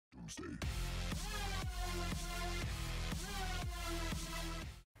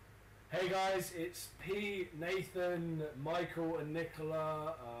Hey guys, it's P, Nathan, Michael and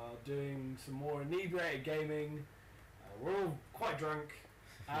Nicola doing some more Inebriated gaming. We're all quite drunk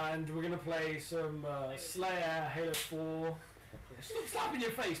and we're going to play some Slayer, Halo 4. Stop slapping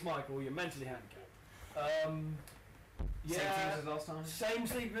your face, Michael, you're mentally handicapped. Same team as last time? Same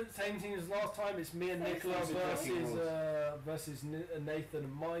team as last time. It's me and Nicola versus Nathan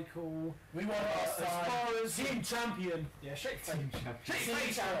and Michael. We won last time. As far as team champion. Yeah, shake face.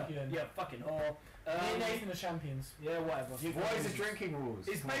 Team champion. Yeah, fucking whore. Me and Nathan are champions. Yeah, whatever. What is the drinking rules?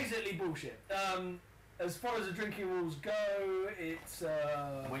 It's basically bullshit. As far as the drinking rules go, it's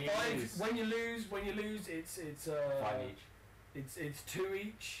when you lose, it's 5 each. It's 2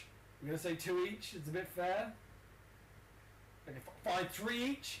 each. We're gonna say 2 each. It's a bit fair. Okay, 3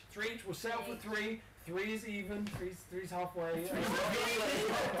 each. 3 each. We'll settle for 3. 3 is even. 3's halfway. 3 is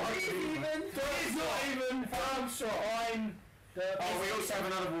even. 3 is not even. Firm shot. Fine. Oh, we also have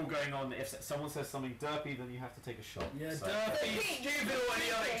another rule going on. If someone says something derpy, then you have to take a shot. Yeah, so. Derpy, stupid, or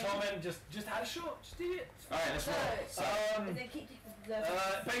any other comment. Just had a shot. Just do it. Alright, let's roll.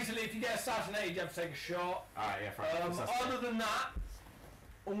 Basically, if you get assassinated, you have to take a shot. Alright, yeah, other than that,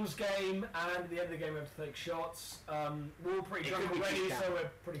 all's game, and at the end of the game we have to take shots. We're all pretty drunk already, so we're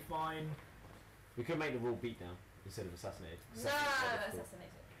pretty fine. We could make the rule beatdown instead of assassinated.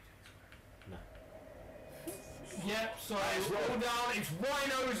 Assassinated. No. Yep, so all down. It's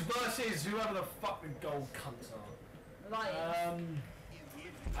Rhinos versus whoever the fuck the gold cunts are. Lions.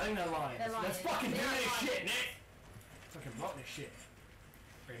 I think they're lions. Let's fucking do this shit, Nick! Fucking rock this shit.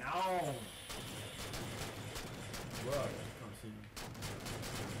 Bring it on. Whoa, can't see me.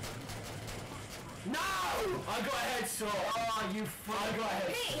 No! I got a head shot. Oh, you fuck. I got a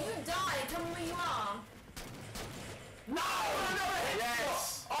head shot. Pete, you died. Tell me where you are. No! I got a head shot.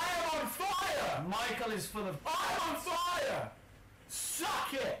 I am on fire! Michael is full of... I'm on fire!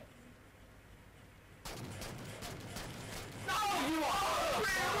 Suck it! No, you are!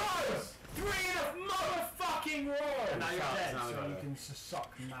 3 in a motherfucking row! And now you're dead, so you can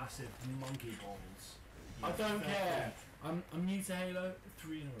suck massive monkey balls. I don't care. I'm new to Halo.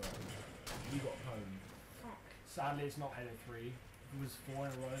 3 in a row. You got pwned. Fuck. Sadly, it's not Halo 3. If it was 4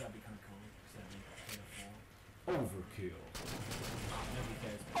 in a row, that'd be kind of cool. Instead of Halo 4. Overkill. Nobody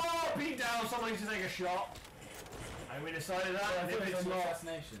cares. Oh, beat down! Someone needs to take a shot. And we decided that. I If think it's it's not,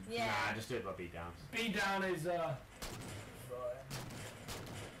 assassination. Yeah. Nah, just do it by beatdowns. beat down is No!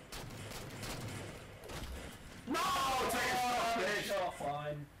 Take a shot,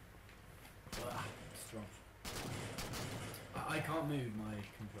 fine. Strong. I can't move my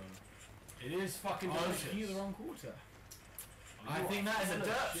controller. It is fucking I was delicious. looking at the wrong quarter. I think that is a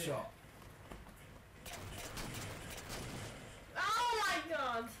dirt shot. Oh my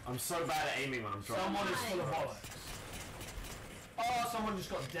god. I'm so bad at aiming when I'm drunk. Someone is full of bollocks. Oh, someone just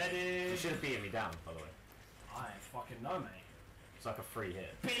got You deaded. should have beaten me down, by the way. I fucking know, mate. It's like a free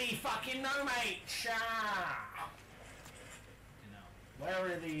hit. Billy fucking know, mate. Sha. You know, where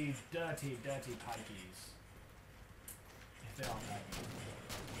are the dirty pikeys? If they aren't pikeys.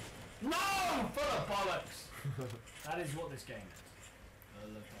 No! Full of bollocks! That is what this game is. I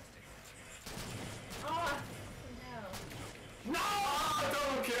love testing. Oh, no. No!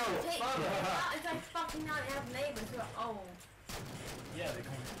 Double kill! That is like fucking now they have neighbours who are old. Yeah, they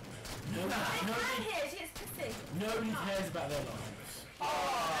can't. They can hear, she gets pissy. Nobody cares about their lives.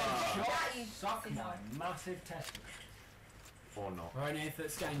 That you Suck fucking my know. massive testicle. Or not. Right, Nathan,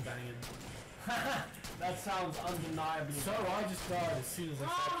 it's gangbanging. That sounds undeniably. So I just died as soon as I Oh,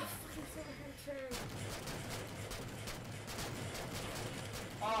 said that. fucking silver too.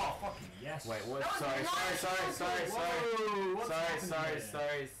 Oh, fucking yes. Wait, what? That was Sorry. Whoa, what's happening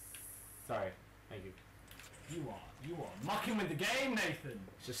here? Sorry. Thank you. You are mucking with the game, Nathan.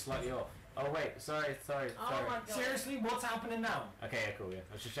 It's just slightly off. Oh wait, sorry. Oh my god. Seriously, what's happening now? Okay, yeah, cool, yeah.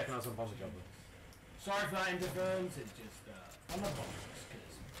 I was just checking out some positive jumper. Sorry for that interference. It's just on the box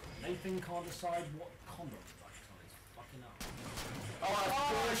because Nathan can't decide what condom to like on his fucking arm. Oh,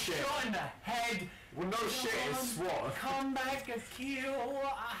 that's bullshit. Shot in the head. Well, no shit, it's SWAT. Come back and kill.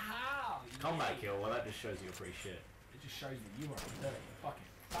 Aha. Comeback kill, well that just shows you're pretty shit. It just shows that you are a dirty fucking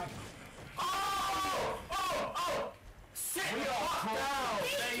faggot. Oh! Sit the fuck down!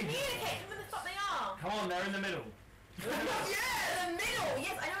 Please communicate where the fuck they are. Come on, they're in the middle. Yeah, the middle.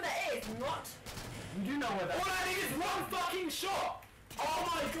 Yes, I know what that is. Not. You do know where that is. All I need is one fucking shot! Oh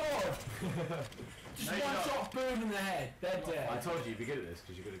my god! Just No, you're one not. shot, boom in the head. They're dead. I told you you'd be good at this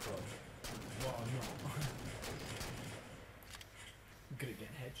because you're good at COD. Well, I'm not. I'm good at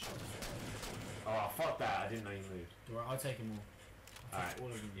getting headshots. Oh, fuck that, I didn't know you moved. Alright, I'll take him all. Alright. All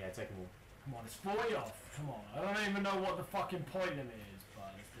of them. Yeah, take them all. Come on, it's 40 off. Come on. I don't even know what the fucking point limit is,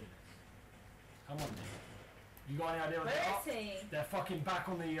 but let's do this. Come on, Nick. You got any idea what they Where are? is he? They're fucking back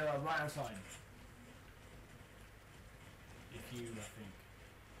on the right hand side. If you, I think.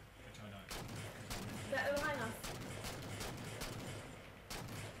 Which I don't. They're behind us.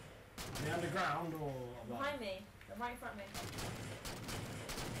 Are they underground or above? Behind me. They're right in front of me.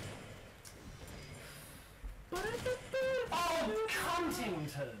 Oh,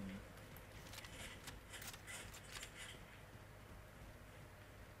 Cuntington!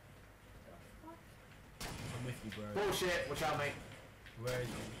 I'm with you, bro. Bullshit! Watch out, mate. Where is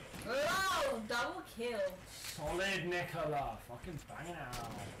he? Oh, double kill. Solid, Nicola. Fucking banging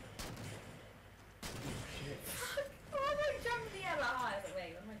out. Oh, shit. Oh, I'm like jumping in the air like high. I was like,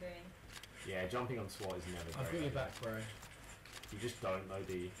 wait, what am I doing? Yeah, jumping on SWAT is never I've got great. your back, bro. You just don't know,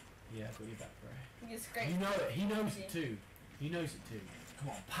 do you? Yeah, I've got your back, bro. You scrape. You know it. He knows it too. He knows it too. Come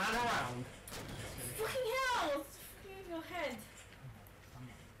on, pan around. Fucking hell! It's fucking your head.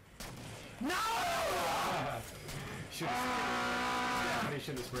 No! Should have they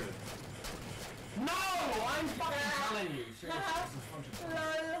shouldn't have sprinted. No! I'm fucking telling you. Seriously, this is fun to do.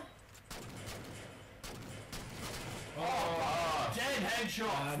 Lol. Oh, dead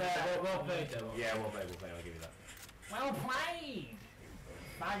headshots there. Well played, though. Yeah, well played, I'll give you that. Well played.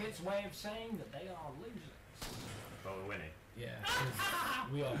 Faggot's way of saying that they are losers. But we're winning. Yeah,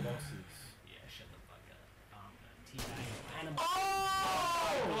 'cause we are bosses. Yeah, shut the fuck up. T-Bang animal.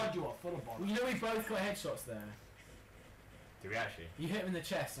 Oh! God, you are full of Well, bollocks. you know we both got headshots there. Do we actually? You hit him in the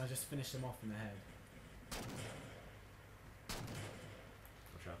chest and I just finished him off in the head.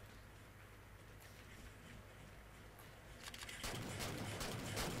 Watch out.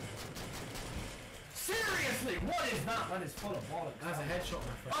 Seriously, what is that? That is full of bollocks. That's a headshot,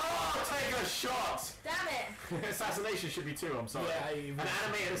 my friend. Oh, take a shot! Damn it! Assassination should be 2, I'm sorry. Yeah, An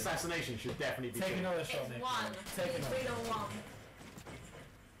animated assassination should definitely be Take 2. another shot, It's Nick. one. Take It's another. 3 to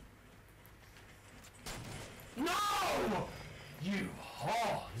 1. No! You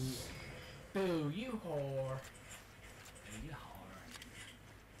horse. Boo, you whore. You whore.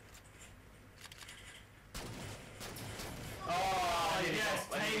 Oh, Yes,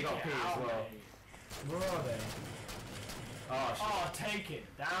 I think take you got it P as out, well. mate. Where are they? Oh, shit. Oh, take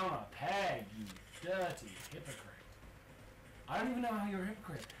it down a peg, you dirty hypocrite. I don't even know how you're a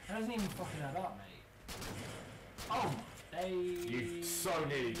hypocrite. That doesn't even fucking add up, mate. Oh my days. You so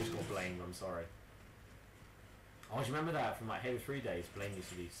nearly just got blamed, I'm sorry. Oh, do you remember that from like Halo 3 days? Blame used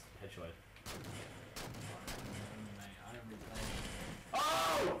to be headshot. Mate, I don't really blame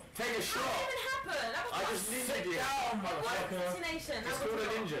Oh! Take a How shot! did that even happen? That was I just like ninja you. It was motherfucker. assassination. It's called a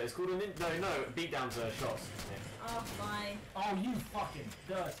ninja. It's called a ninja. No, beatdowns are shots. Yeah. Oh, fine. you. Oh, you fucking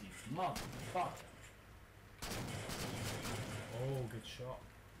dirty motherfucker. Oh, good shot.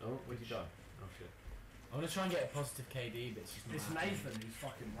 Oh, where'd you die? Oh shit. I want to try and get a positive KD, but it's just not It's happening. Nathan who's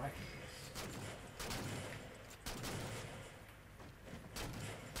fucking wrecking this.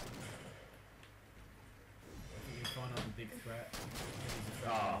 I think we find out the big threat.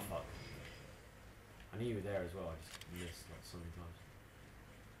 Oh fuck. I knew you were there as well. I just missed like so many times.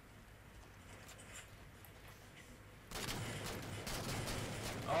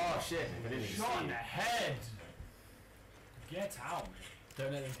 Oh shit! I didn't even Shot see in the you. head. Get out, mate.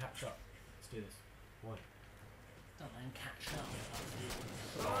 Don't let them catch up. Let's do this. What? Don't let him catch up.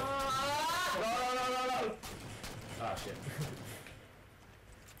 Ah! No! Ah shit.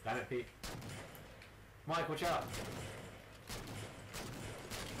 Damn it, Pete. Mike, watch out!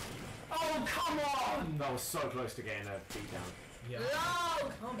 Oh, come on! That was so close to getting a beat down. Yeah. No,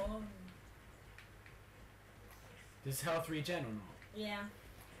 come on. Does health regen or not? Yeah.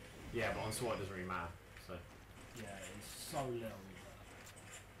 Yeah, but on SWAT it doesn't really matter. So Yeah, it's so little.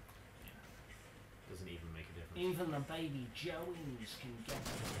 doesn't even make a difference. Even the baby Joeys can get it.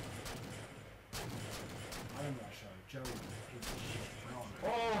 I remember that show. Joey was a shit.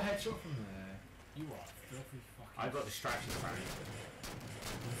 Oh, headshot from there. You are filthy fucking. I got distractions apparently.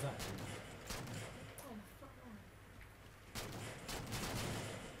 What does that do? Oh, fuck on.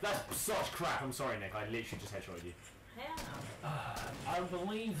 That's such crap. I'm sorry, Nick. I literally just headshotted you. Hell no. I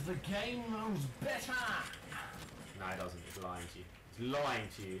believe the game knows better. No, it doesn't. It's lying to you. It's lying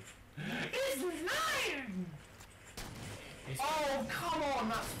to you. It's lying. His, Oh, come on,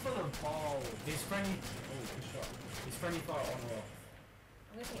 that's full of balls. his friendly. Oh, good shot. His friendly fire on or off?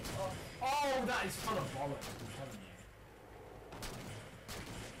 I'm gonna take it off. Oh, that is full of bollocks, I'm telling you.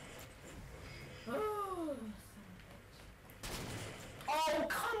 Oh, Oh,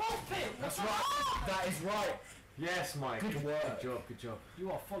 come off it! That's right. That is right. Yes, Mike. Good work. Good job. Good job.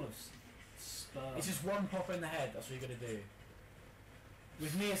 You are full of spurs. It's just one pop in the head. That's what you gotta do.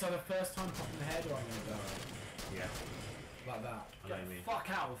 With me, it's either first time popping the head or I'm gonna die. Yeah. Like that. I know Get what you the mean. fuck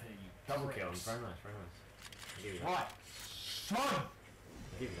out of here, you Double pricks. kill. Very nice. Very nice. I'll give you that. Right. Son!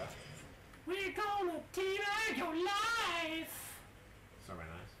 I'll give you that. We're gonna teabag your life! It's not very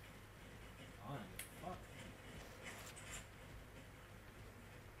nice. I don't give a fuck.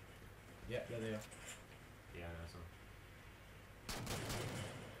 Yep, there they are. Yeah, I know some.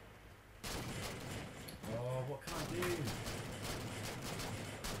 Oh, what can I do?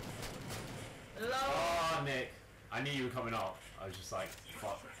 Hello. Oh, Nick. I knew you were coming up. I was just like,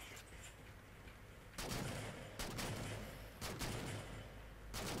 fuck.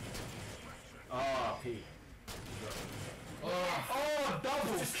 Oh, Pete. Oh,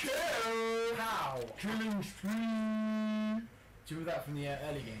 double kill! How? Killing spree! Do you remember that from the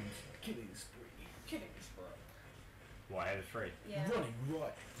early games? Killing spree. Killing spree. What, head of 3? Yeah. Running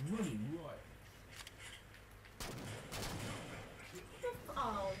right. Running right.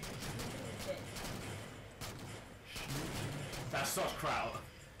 Oh, shit. That's such crowd.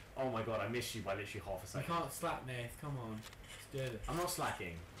 Oh my god, I missed you by literally half a You second. can't slap, Nath. Come on. Let's do it. I'm not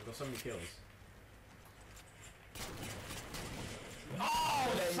slacking. I've got so many kills.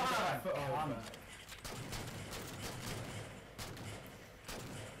 Oh, Let him son get of that a foothold cunt. back.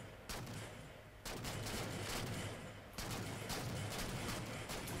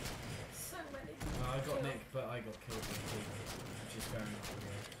 So many. I got Kill. Nick, but I got killed by Pete, which is fair enough.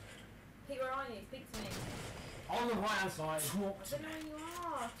 Pete, where are you? Speak to me. On the right hand side. I don't know where you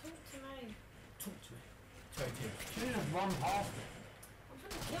are. Talk to me. Talk to me. Tony Tim. Should have just run past it. I'm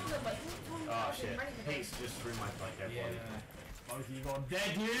trying to kill them, but you told me I Oh wasn't shit. ready for them. Pete's just threw my like dead Yeah. body. Both of you got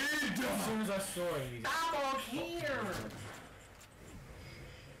dead, dude! As soon as I saw him, he's I'm on here!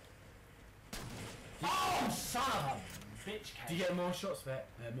 Oh, son of a bitch Do you get more shots for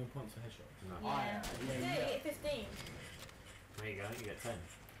more points for headshots? No. Oh, Yeah. yeah, Yeah, yeah. you get 15. There you go, you get 10.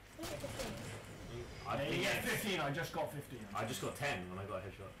 You get 15. I, You get 15, I just got 15. I just got 10 when I got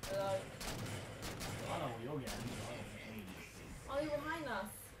a headshot. Hello. I know what you're getting. so I don't think Oh, you're behind us.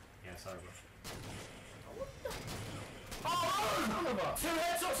 Yeah, sorry bro. What the? Oh, son of a... 2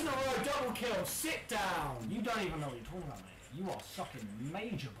 headshots in a row, double kill, sit down! You don't even know what you're talking about, mate. You are sucking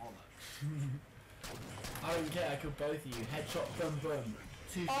major bollocks. I don't care, I killed both of you. Headshot, boom, boom.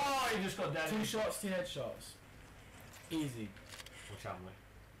 Oh, you just got dead. 2 shots, 2 headshots. Easy. Watch out, mate.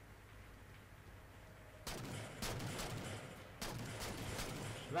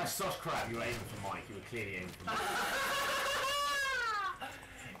 That's such crap. You were aiming for Mike. You were clearly aiming for Mike.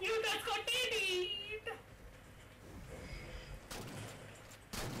 You just got dead.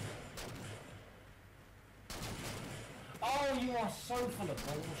 Oh, you are so full of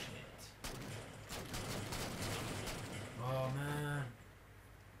bullshit. Oh man.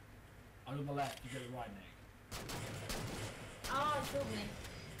 I got the left, you get the right, Nick. Oh, it killed me.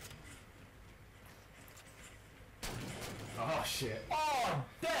 Oh shit. Oh,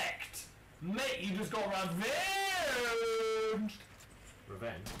 decked! Mate, you just got revenged!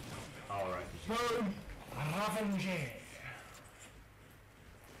 Revenge. Oh right. Boom! Revenge!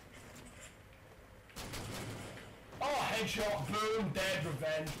 Oh, headshot, boom, dead,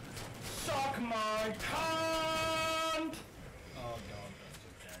 revenge. Suck my cunt! Oh god, that's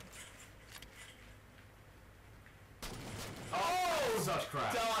just dead. Oh, Such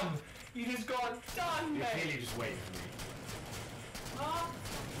crap. done! You just got done, You're mate! clearly just waiting for me. Oh.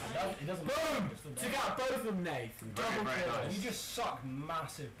 It doesn't Boom! it's the Took out both of them, Nathan. Very, Double very kill. nice. You just suck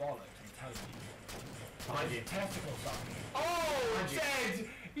massive bollocks, I'm telling you. Behind you. Testicle sucking. Oh, Behind you. dead!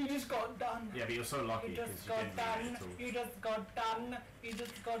 You just got done. Yeah, but you're so lucky You because just you got didn't react done. at all. You just got done. You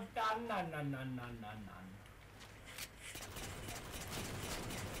just got done. Nan, nan, nan, nan, nan, nan.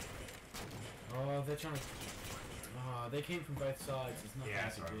 Oh, they're trying to... Oh, they came from both sides. There's nothing Yeah,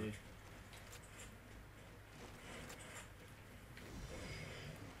 to sorry. do.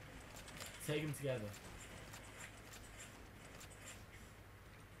 Take them together.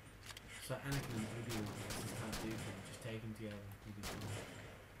 So Anakin and Obi-Wan just can't do things. Just take them together. You'll be fine.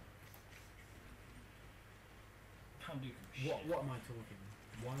 Can't do shit. What am I talking?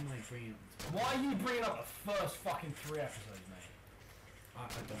 Why am I bringing up this? Why are you bringing up the first fucking 3 episodes, mate? I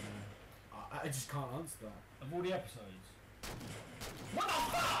don't know. I just can't answer that. Of all the episodes. What the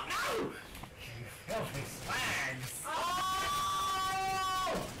fuck? No! You filthy slags!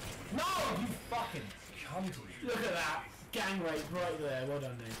 Oh! No, you fucking cunty. Look at that! Gang rape right there. Well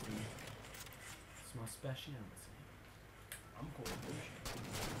done, Nathan. It's my speciality. I'm calling bullshit.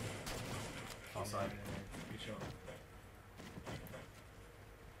 Outside. Good shot.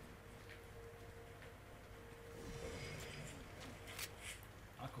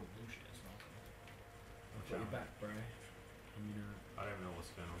 I call bullshit, it's not. I've got your back, bro. And you know. I don't know what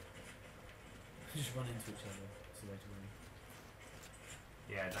Just run into each other. That's the way to win.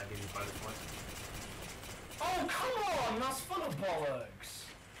 Yeah, don't give you bonus points. Oh, come on! That's full of bollocks!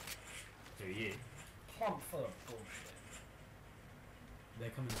 Do you? Plump full of bullshit.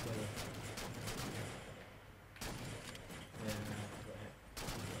 They're coming together. Yeah, got hit.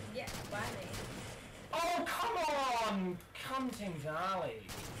 Yeah, by me. Oh, come on! Cunting's alley.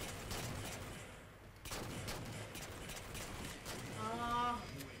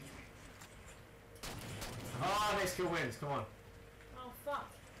 Ah, this kill wins, come on. Oh, fuck.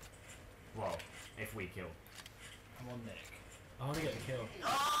 Well, if we kill. Come on, Nick. I want to get the kill.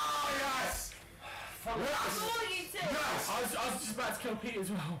 Oh, yes! Fuck Oh, you too! Yes! I was just about to kill Pete as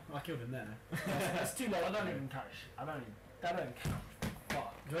well. I killed him there. It's too late. I don't even touch. I don't even. That don't count.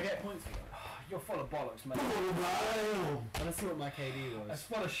 Fuck. Do I get points for that? You're full of bollocks, mate. I don't see what my KD was. That's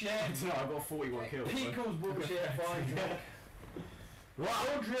full of shit. No, I got 41 kills. Pete calls bullshit. Fine. Drink.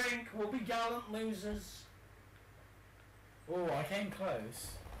 We'll drink. We'll be gallant losers. Oh, I came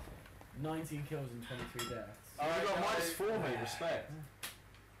close. 19 kills and 23 deaths. Oh, you got guys. -4, mate, respect.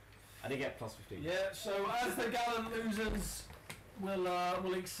 I did get +15. Yeah. So as the gallant losers,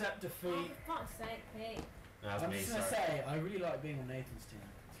 we'll accept Oh, defeat. for fuck's sake, Pete. That was I'm me, just gonna sorry. say, I really like being on Nathan's team.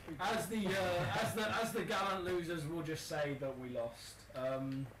 As the gallant losers, we'll just say that we lost.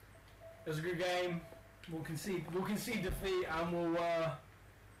 It was a good game. We'll concede defeat, and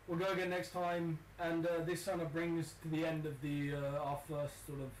we'll go again next time. And this kind of brings to the end of the our first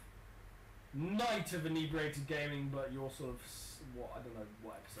sort of night of inebriated gaming. But you're sort of I don't know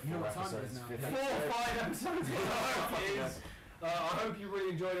what episode. You know what time it episodes, is now. 15. 4 or 5 episodes. I hope it is. I hope you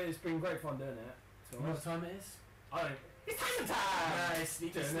really enjoyed it. It's been great fun doing it. You know what time it is? I don't. It's sleeping time. No, it's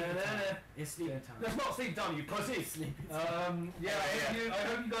sleeping time. It's sleeping time. That's not sleep time, you pussy. Sleeping Yeah, I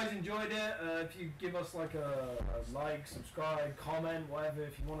hope you guys enjoyed it. If you give us like a like, subscribe, comment, whatever.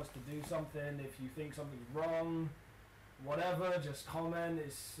 If you want us to do something, if you think something's wrong, whatever, just comment.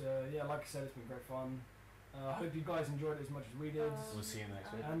 It's like I said, it's been great fun. I hope you guys enjoyed it as much as we did. We'll see you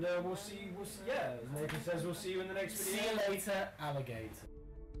next week. And we'll see. Yeah, as Nathan says, we'll see you in the next video. See you later, alligator.